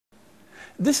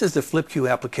This is the FlipQ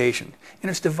application, and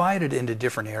it's divided into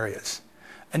different areas.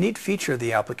 A neat feature of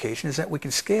the application is that we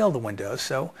can scale the windows,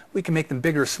 so we can make them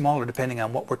bigger or smaller depending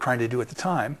on what we're trying to do at the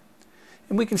time.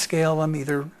 And we can scale them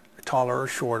either taller or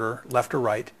shorter, left or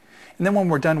right. And then when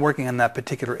we're done working on that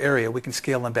particular area, we can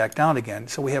scale them back down again,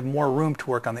 so we have more room to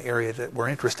work on the area that we're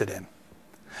interested in.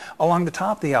 Along the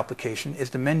top of the application is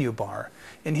the menu bar,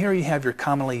 and here you have your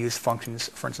commonly used functions,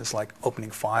 for instance like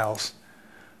opening files,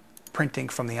 printing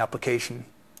from the application,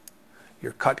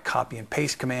 your cut, copy, and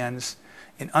paste commands,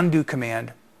 an undo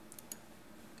command.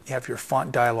 You have your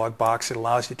font dialog box that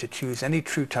allows you to choose any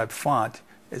TrueType font,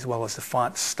 as well as the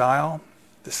font style,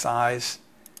 the size,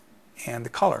 and the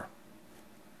color.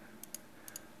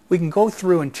 We can go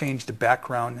through and change the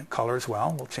background color as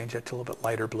well. We'll change that to a little bit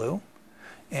lighter blue.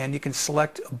 And you can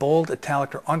select bold,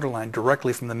 italic, or underline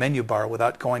directly from the menu bar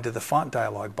without going to the font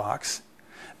dialog box.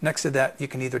 Next to that, you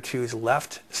can either choose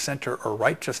left, center, or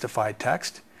right justified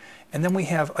text. And then we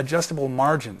have adjustable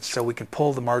margins, so we can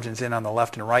pull the margins in on the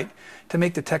left and right to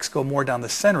make the text go more down the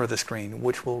center of the screen,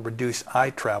 which will reduce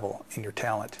eye travel in your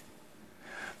talent.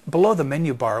 Below the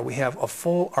menu bar, we have a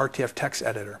full RTF text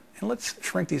editor. And let's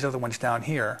shrink these other ones down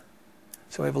here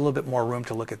so we have a little bit more room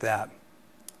to look at that.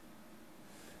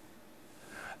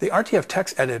 The RTF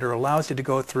text editor allows you to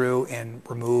go through and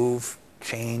remove,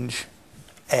 change,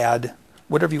 add,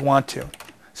 whatever you want to.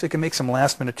 So you can make some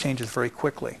last-minute changes very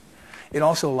quickly. It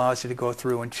also allows you to go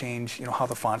through and change how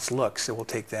the fonts look. So we'll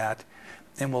take that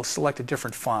and we'll select a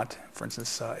different font, for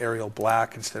instance Arial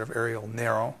Black instead of Arial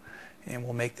Narrow, and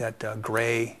we'll make that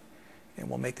gray, and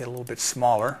we'll make that a little bit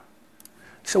smaller.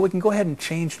 So we can go ahead and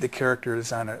change the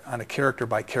characters on a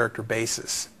character-by-character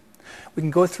basis. We can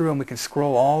go through and we can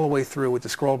scroll all the way through with the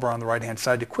scroll bar on the right hand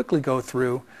side to quickly go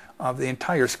through the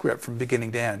entire script from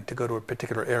beginning to end to go to a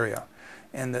particular area.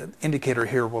 And the indicator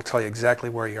here will tell you exactly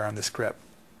where you are on the script.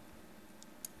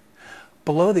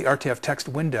 Below the RTF text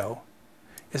window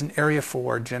is an area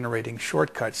for generating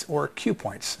shortcuts or cue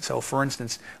points. So for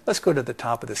instance, let's go to the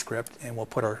top of the script and we'll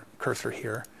put our cursor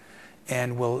here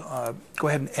and we'll go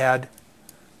ahead and add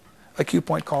a cue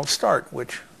point called start,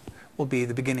 which will be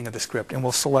the beginning of the script, and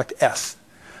we'll select S.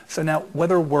 So now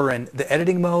whether we're in the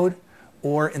editing mode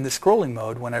or in the scrolling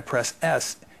mode, when I press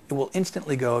S, it will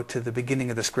instantly go to the beginning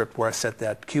of the script where I set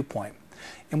that cue point.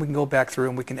 And we can go back through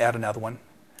and we can add another one.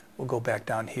 We'll go back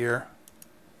down here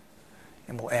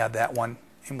and we'll add that one,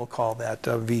 and we'll call that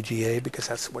VGA because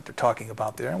that's what they're talking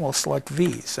about there, and we'll select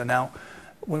V. So now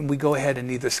when we go ahead in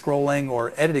either scrolling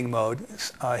or editing mode,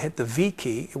 hit the V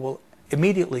key, it will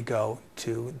immediately go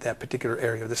to that particular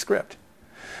area of the script.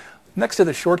 Next to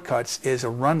the shortcuts is a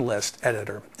run list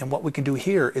editor, and what we can do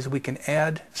here is we can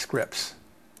add scripts,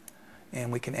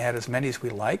 and we can add as many as we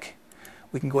like.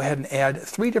 We can go ahead and add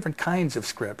 3 different kinds of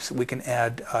scripts. We can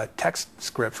add text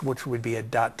scripts, which would be a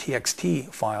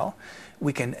 .txt file.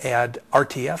 We can add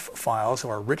RTF files,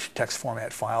 or rich text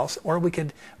format files, or we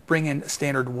could bring in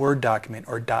standard Word document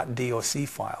or .doc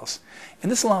files.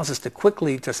 And this allows us to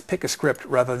quickly just pick a script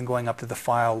rather than going up to the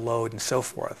file, load, and so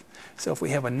forth. So if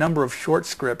we have a number of short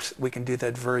scripts, we can do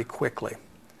that very quickly.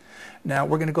 Now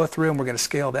we're going to go through and we're going to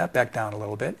scale that back down a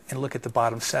little bit and look at the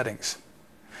bottom settings.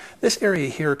 This area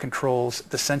here controls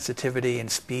the sensitivity and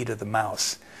speed of the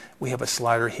mouse. We have a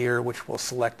slider here which will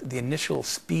select the initial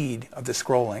speed of the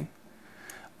scrolling.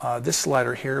 This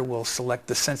slider here will select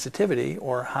the sensitivity,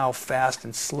 or how fast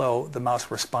and slow the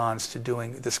mouse responds to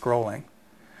doing the scrolling.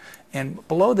 And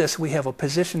below this we have a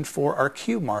position for our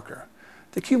cue marker.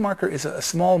 The cue marker is a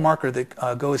small marker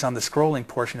that goes on the scrolling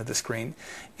portion of the screen,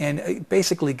 and it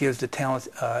basically gives the talent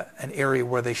an area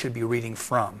where they should be reading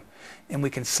from. And we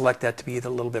can select that to be either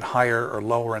a little bit higher or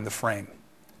lower in the frame.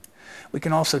 We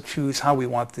can also choose how we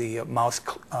want the mouse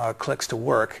clicks to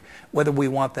work, whether we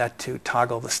want that to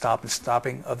toggle the stop and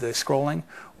stopping of the scrolling,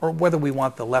 or whether we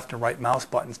want the left and right mouse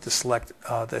buttons to select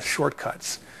the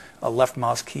shortcuts. A left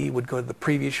mouse key would go to the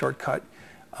previous shortcut,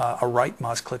 a right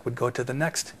mouse click would go to the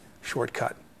next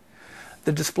shortcut.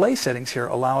 The display settings here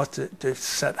allow us to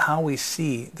set how we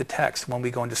see the text when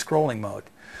we go into scrolling mode.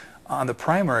 On the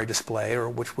primary display, or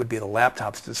which would be the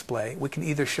laptop's display, we can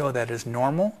either show that as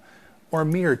normal or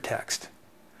mirrored text.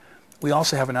 We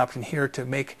also have an option here to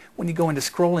make, when you go into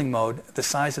scrolling mode, the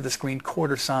size of the screen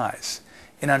quarter size.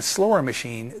 And on a slower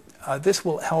machine, this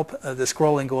will help the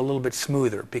scrolling go a little bit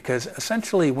smoother, because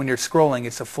essentially when you're scrolling,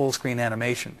 it's a full screen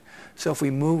animation. So if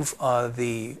we move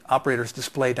the operator's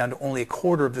display down to only a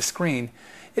quarter of the screen,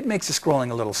 it makes the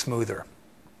scrolling a little smoother.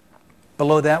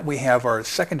 Below that we have our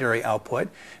secondary output,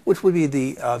 which would be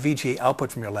the VGA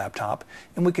output from your laptop,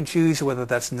 and we can choose whether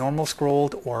that's normal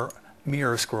scrolled or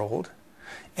mirror scrolled.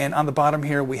 And on the bottom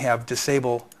here we have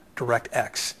disable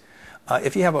DirectX.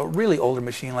 If you have a really older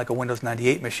machine like a Windows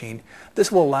 98 machine,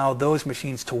 this will allow those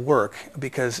machines to work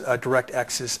because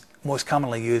DirectX is most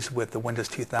commonly used with the Windows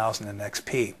 2000 and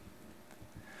XP.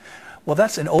 Well,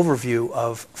 that's an overview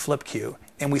of FlipQ,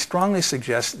 and we strongly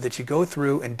suggest that you go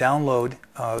through and download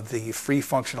the free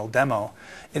functional demo.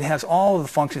 It has all of the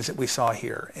functions that we saw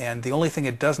here, and the only thing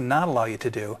it does not allow you to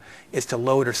do is to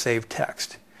load or save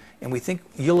text. And we think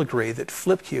you'll agree that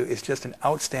FlipQ is just an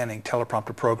outstanding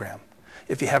teleprompter program.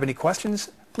 If you have any questions,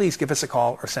 please give us a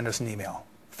call or send us an email.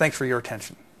 Thanks for your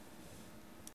attention.